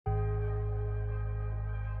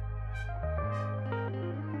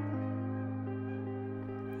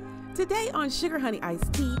Today on Sugar Honey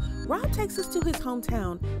Iced Tea, Rob takes us to his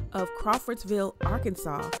hometown of Crawfordsville,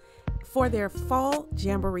 Arkansas for their Fall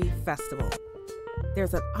Jamboree Festival.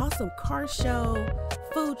 There's an awesome car show,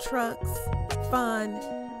 food trucks, fun,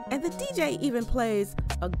 and the DJ even plays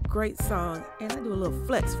a great song, and I do a little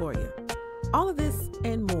flex for you. All of this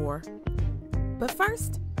and more. But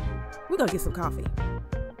first, we're gonna get some coffee.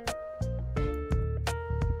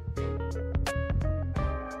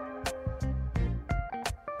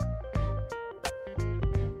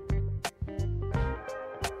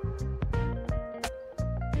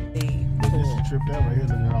 Trip that right here,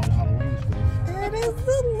 looking at all the Halloween stuff. That is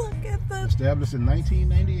the look at the established in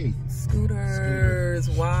 1998. Scooters.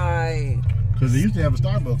 Why? Because they used to have a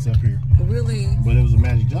Starbucks up here. Really? But it was a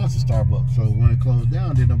Magic Johnson Starbucks. So when it closed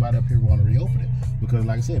down, didn't nobody up here want to reopen it. Because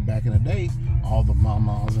like I said, back in the day, all the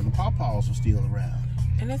mamas and the papas were still around.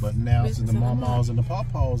 But now since the mamas and the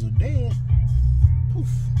papas are dead, poof.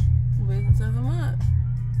 Business of the month.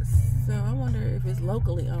 So I wonder if it's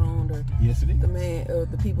locally owned or yes, it is. The man or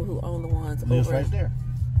the people who own the ones lives over right there.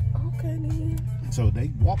 Okay, then. So they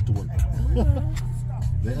walk to work.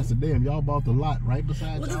 That's the damn. Y'all bought the lot right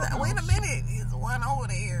beside. Look at that. Wait a minute. There's one over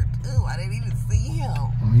there too. I didn't even see him.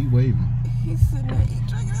 Oh, he waving. He's sitting there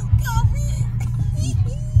drinking his coffee.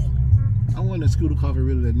 I wonder if Scooter coffee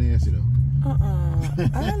really that nasty though.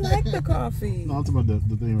 I like the coffee. No, I'm talking about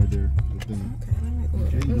the thing right there. The thing. Okay, let me order.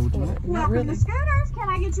 Okay, you know what you want? Welcome to Scooters. Can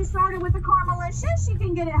I get you started with the Caramelicious? You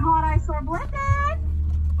can get it hot ice or blended.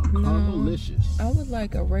 Caramelicious. I would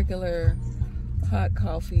like a regular hot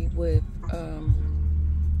coffee with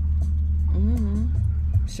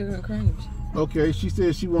sugar and cream. Okay, she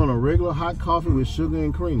said she want a regular hot coffee with sugar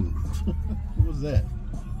and cream. What's that?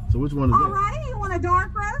 So which one is that? Alrighty, you want a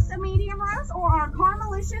dark roast, a medium roast, or our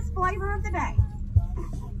Caramelicious flavor of the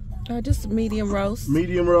day? Just medium roast.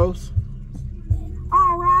 Medium roast.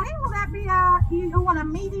 Alrighty, will that be you want a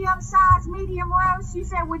medium-sized medium roast, you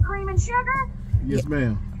said with cream and sugar? Yes,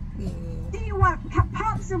 ma'am. Do you want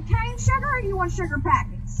pumps of cane sugar or you want sugar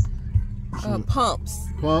packets? Pumps.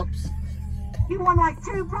 Pumps. You want like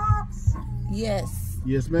 2 pumps? Yes.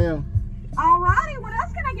 Yes, ma'am. Alrighty, what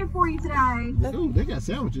else can I get for you today? Ooh, they got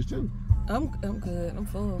sandwiches too. I'm good. I'm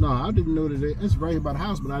full. No, I didn't know that it's right here by the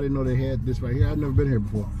house, but I didn't know they had this right here. I've never been here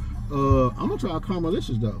before. I'm gonna try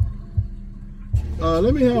Caramelicious though.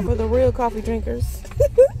 Let me have for the real coffee drinkers.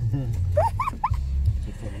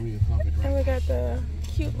 And we got the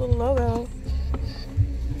cute little logo.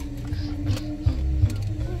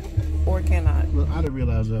 Or cannot. Look, I didn't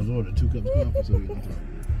realize I was ordering 2 cups of coffee. So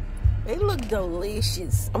they look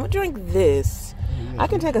delicious. I'm gonna drink this. I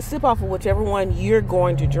can take a sip off of whichever one you're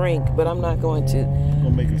going to drink, but I'm not going to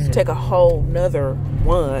take a whole nother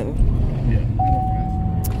one. Yeah.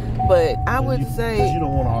 But I would say you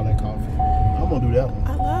don't want all that coffee. I'm gonna do that one.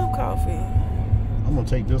 I love coffee. I'm gonna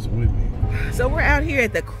take this one with me. So we're out here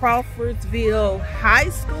at the Crawfordsville High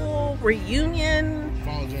School reunion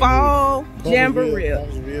Fall Jamboree.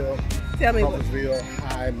 Tell me Crawfordsville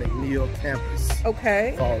High McNeil campus.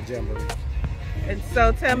 Okay. Fall Jamboree. And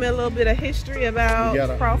so tell me a little bit of history about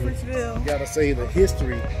Crawfordsville. You gotta say the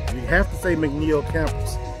history. You have to say McNeil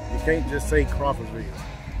campus. You can't just say Crawfordsville.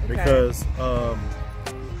 Because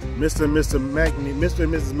Mr. and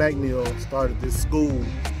Mrs. McNeil started this school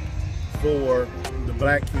for the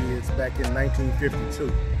black kids back in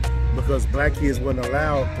 1952 because black kids weren't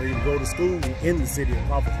allowed to even go to school in the city of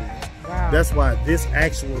Crawfordsville. Wow. That's why this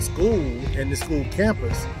actual school and the school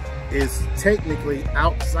campus is technically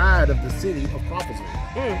outside of the city of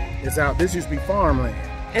Crawfordsville. It's out. This used to be farmland.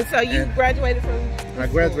 And so you graduated from? I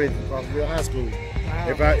graduated from Crawfordsville High School.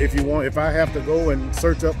 Wow. If I have to go and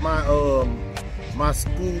search up my my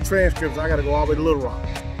school transcripts, I got to go all the way to Little Rock.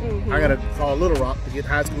 I got to call Little Rock to get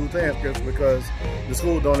high school transcripts because the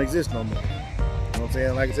school don't exist no more. You know what I'm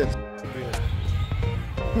saying? Like I said,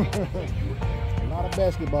 a lot of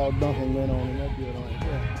basketball dunking went on in that building right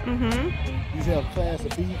there. You have class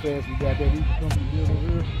of B class, we got that. We come to the building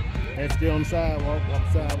here and stay on the sidewalk,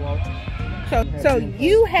 So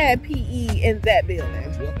you had PE in that building?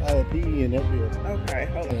 Yep, I had PE in that building. Okay,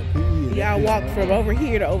 hold on. Y'all walked from over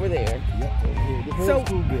here to over there. Yep, over here.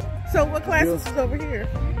 So what classes was over here?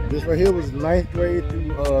 This right here was 9th grade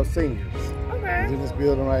through seniors. Okay. It was in this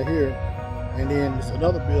building right here. And then there's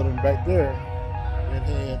another building back there that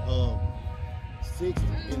had 6th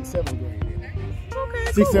and 7th grade in it.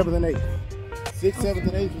 Okay, 6th, 7th, and 8th. 6th, 7th,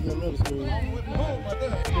 and 8th was in middle school.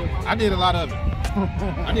 I did a lot of it.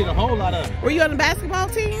 I did a whole lot of it. Were you on the basketball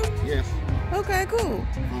team? Yes. Okay, cool.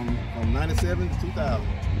 From 97 to 2000.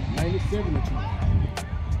 97 to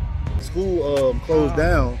 2000. School closed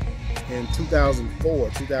down in 2004,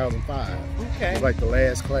 2005. Okay. It was like the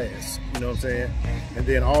last class, you know what I'm saying? And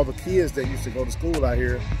then all the kids that used to go to school out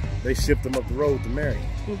here, they shipped them up the road to Marion.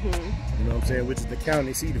 You know what I'm saying? Which is the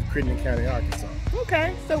county seat of Crittenden County, Arkansas.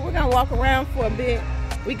 Okay, so we're gonna walk around for a bit.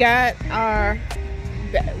 We got our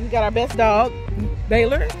best dog,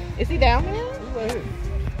 Baylor. Is he down here? He's right here.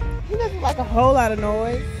 He doesn't like a whole lot of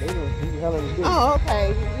noise. Oh,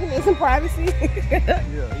 okay. You need some privacy. Yeah,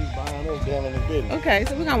 he's behind us down in his business. Okay,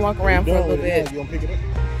 so we're gonna walk around for a little bit. You gonna pick it up?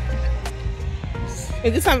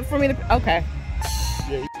 Is this something for me to? Okay.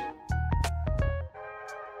 Yeah.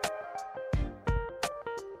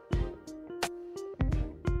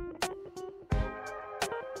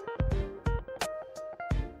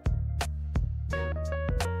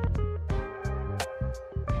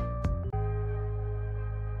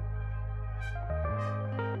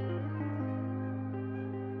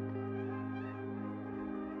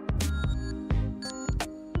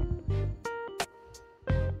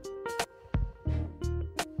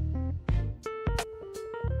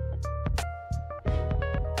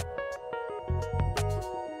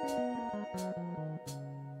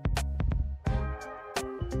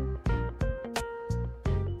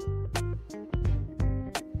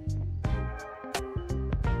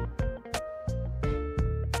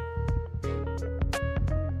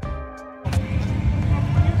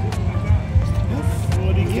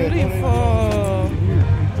 Beautiful.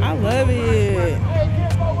 I love it.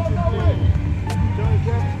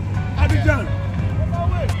 How did John?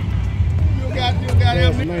 You got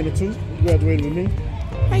Class of 92. You graduated with me.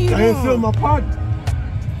 How you I ain't still doing? my partner.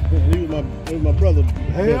 He was my brother.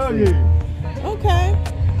 Hell yeah. Okay.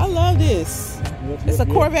 I love this. It's a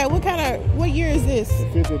Corvette. What year is this? The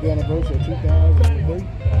 50th anniversary of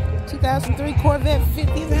 2003. 2003 Corvette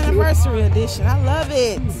 50th anniversary edition. I love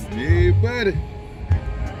it. Yeah, buddy.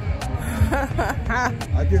 I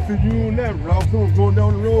can see you on that, Ralph. Someone's going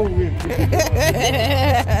down the road with you.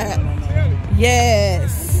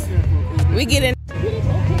 Yes. We get in.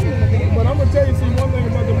 But I'm going to tell you, see, one thing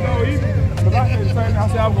about them dogs, because I said the same, I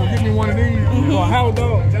said I was going to get me one of these, a house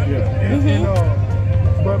dog. Yeah. And,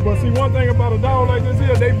 but see, one thing about a dog like this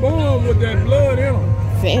here, they born with that blood in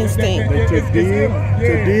them. For instinct. They to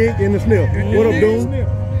dig and to sniff. What up, dude?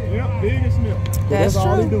 Yeah, dig and sniff. That's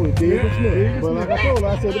all true. they do is dig and sniff. But like I told her,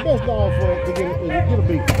 I said the best dog for to get a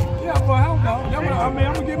beat. Yeah, for a house dog. I'm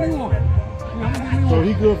going to give me one. Yeah, I'm going to give me one. So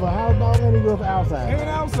he good for house dog and he good for outside. And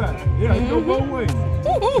outside. Yeah, he go both ways.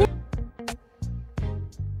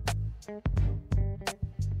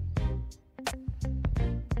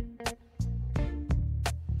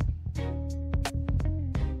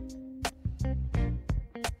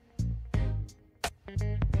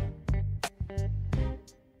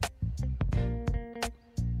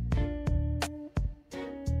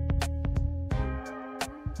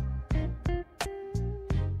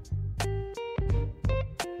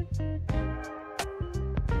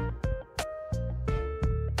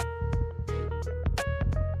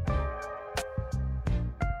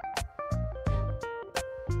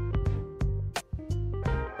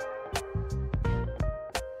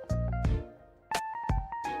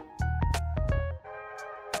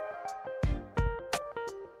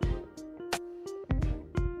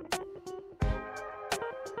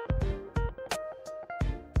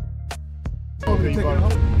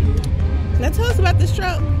 Now tell us about this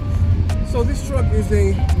truck. So this truck is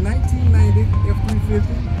a 1990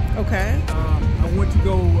 F-350. Okay. I went to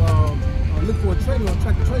go look for a trailer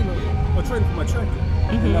for my tractor.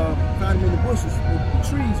 And found him in the bushes with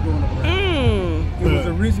trees going up there. It was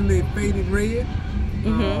originally faded red.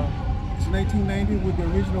 It's 1990 with the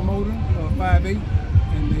original motor, 5.8.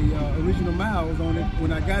 And the original miles on it,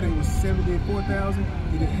 when I got it, was 74,000.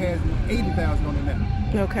 It has 80,000 on it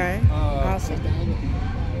now. Okay. Awesome.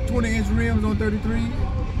 20-inch rims on 33.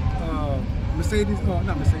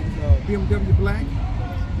 BMW black.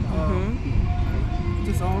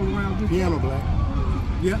 Just all around good. Piano black.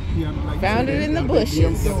 Yeah. Like Found it in the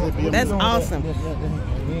bushes. That's awesome.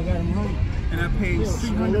 And I paid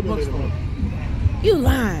 $600 for it. You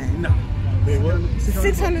lying. No.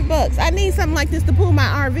 $600. I need something like this to pull my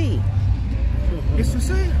RV. It's for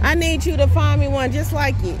sale. I need you to find me one just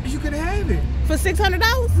like it. You can have it. For $600?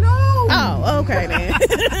 No. Oh, okay then.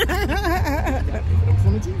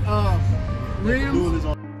 Rims.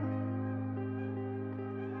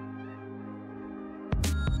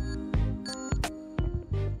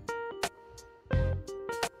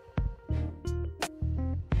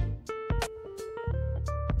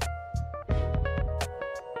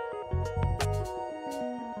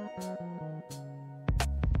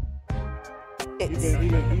 He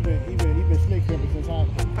been slick ever since high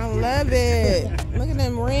school. I love it. Look at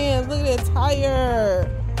them rims. Look at that tire.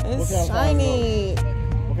 It's shiny.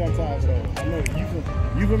 What kind of tires are those? I know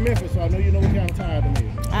you from Memphis, so I know you know what kind of tire them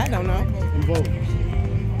is. I don't know. And vote.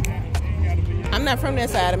 I'm not from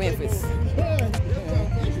that side of Memphis.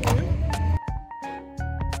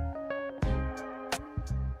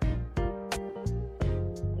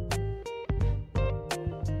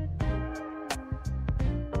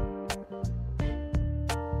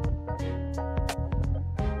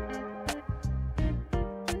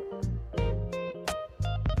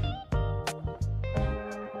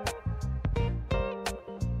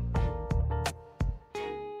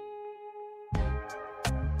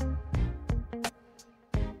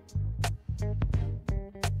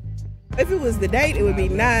 If it was the date, it would be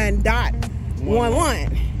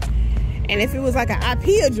 9.11. And if it was like an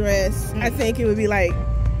IP address, I think it would be like,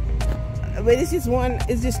 but it's just one,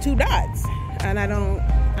 it's just 2 dots. And I don't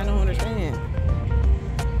understand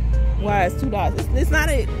why it's 2 dots. It's not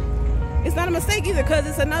a mistake either, because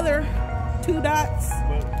it's another 2 dots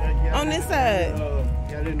on this side.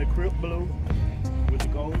 Got it in the crypt blue with the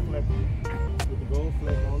gold fleck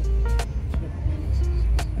on it.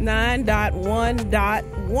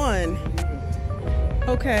 9.1.1.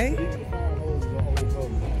 Okay.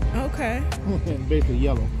 Okay. Basically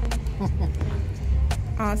yellow.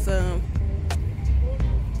 Awesome.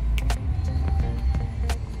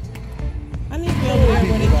 I need to be over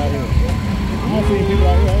there with it. I've seen people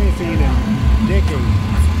out here I ain't seen in decades.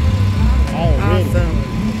 Awesome.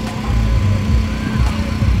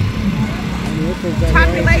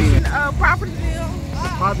 Population of Crawfordsville.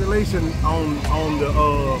 Population on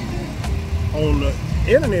the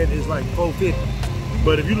internet is like 450,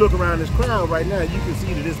 but if you look around this crowd right now, you can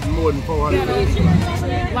see that it's more than 400.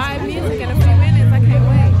 Live music in a few minutes. I can't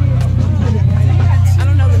wait. I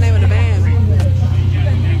don't know the name of the band.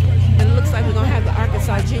 It looks like we're gonna have the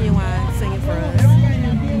Arkansas Genuine singing for us.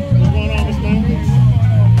 What's going on, Miss Stanley?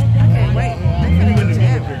 I can't wait. I'm gonna get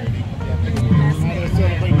jamming.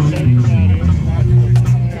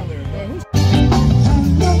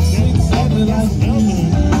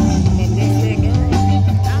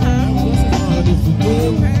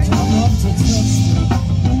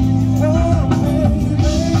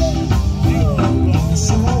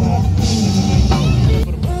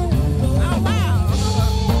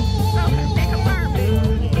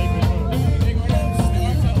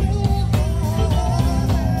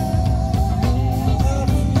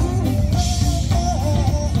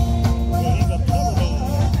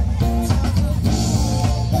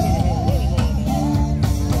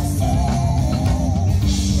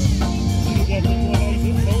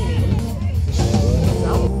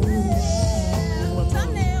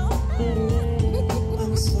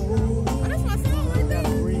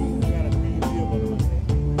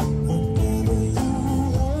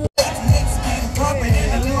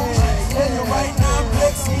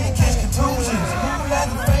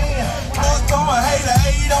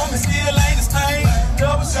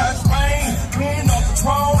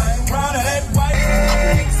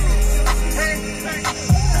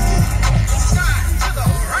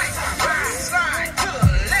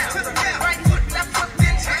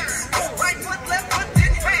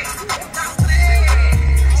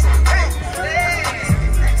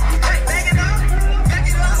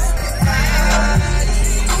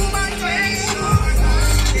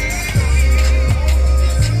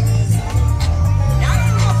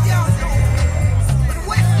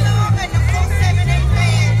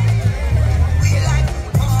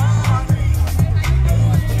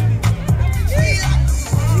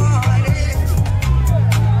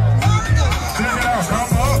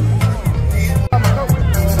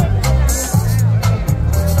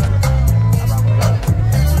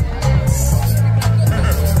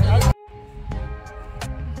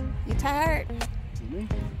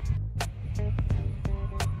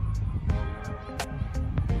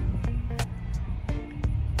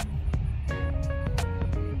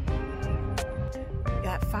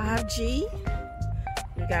 Got 5G.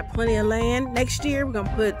 We got plenty of land. Next year, we're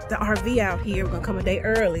gonna put the RV out here. We're gonna come a day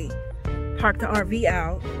early, park the RV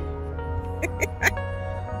out.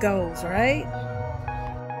 Goals, right?